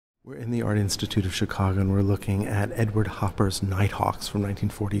We're in the Art Institute of Chicago, and we're looking at Edward Hopper's Nighthawks from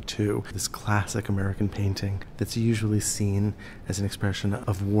 1942, this classic American painting that's usually seen as an expression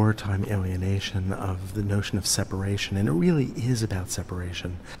of wartime alienation, of the notion of separation, and it really is about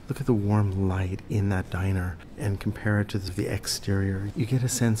separation. Look at the warm light in that diner and compare it to the exterior. You get a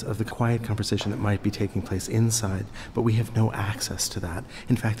sense of the quiet conversation that might be taking place inside, but we have no access to that.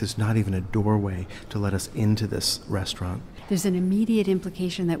 In fact, there's not even a doorway to let us into this restaurant. There's an immediate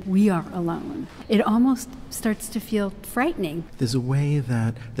implication that we are alone. It almost starts to feel frightening. There's a way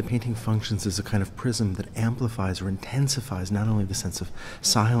that the painting functions as a kind of prism that amplifies or intensifies not only the sense of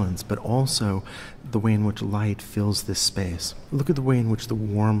silence, but also the way in which light fills this space. Look at the way in which the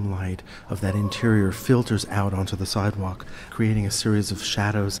warm light of that interior filters out onto the sidewalk, creating a series of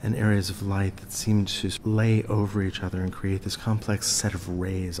shadows and areas of light that seem to lay over each other and create this complex set of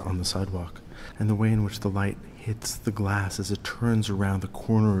rays on the sidewalk. And the way in which the light hits the glass as it turns around the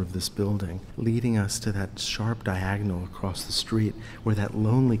corner of this building, leading us to that sharp diagonal across the street where that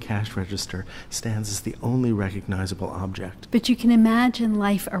lonely cash register stands as the only recognizable object. But you can imagine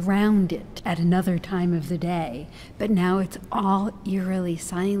life around it at another time of the day. But now it's all eerily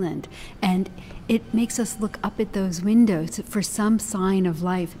silent, and it makes us look up at those windows for some sign of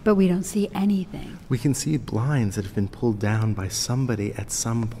life, but we don't see anything. We can see blinds that have been pulled down by somebody at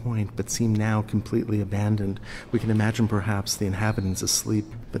some point but seem now completely abandoned. We can imagine perhaps the inhabitants asleep,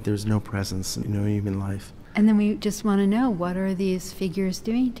 but there's no presence, no human life. And then we just want to know, what are these figures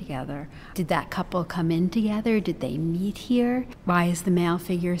doing together? Did that couple come in together? Did they meet here? Why is the male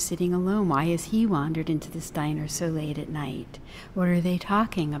figure sitting alone? Why has he wandered into this diner so late at night? What are they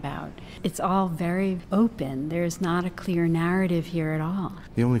talking about? It's all very open. There's not a clear narrative here at all.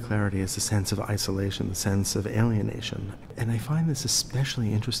 The only clarity is the sense of isolation, the sense of alienation. And I find this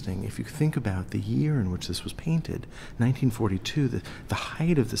especially interesting if you think about the year in which this was painted, 1942, the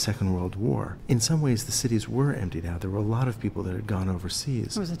height of the Second World War. In some ways, the cities were emptied out. There were a lot of people that had gone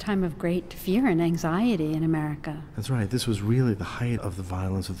overseas. It was a time of great fear and anxiety in America. That's right. This was really the height of the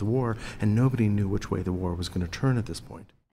violence of the war, and nobody knew which way the war was going to turn at this point.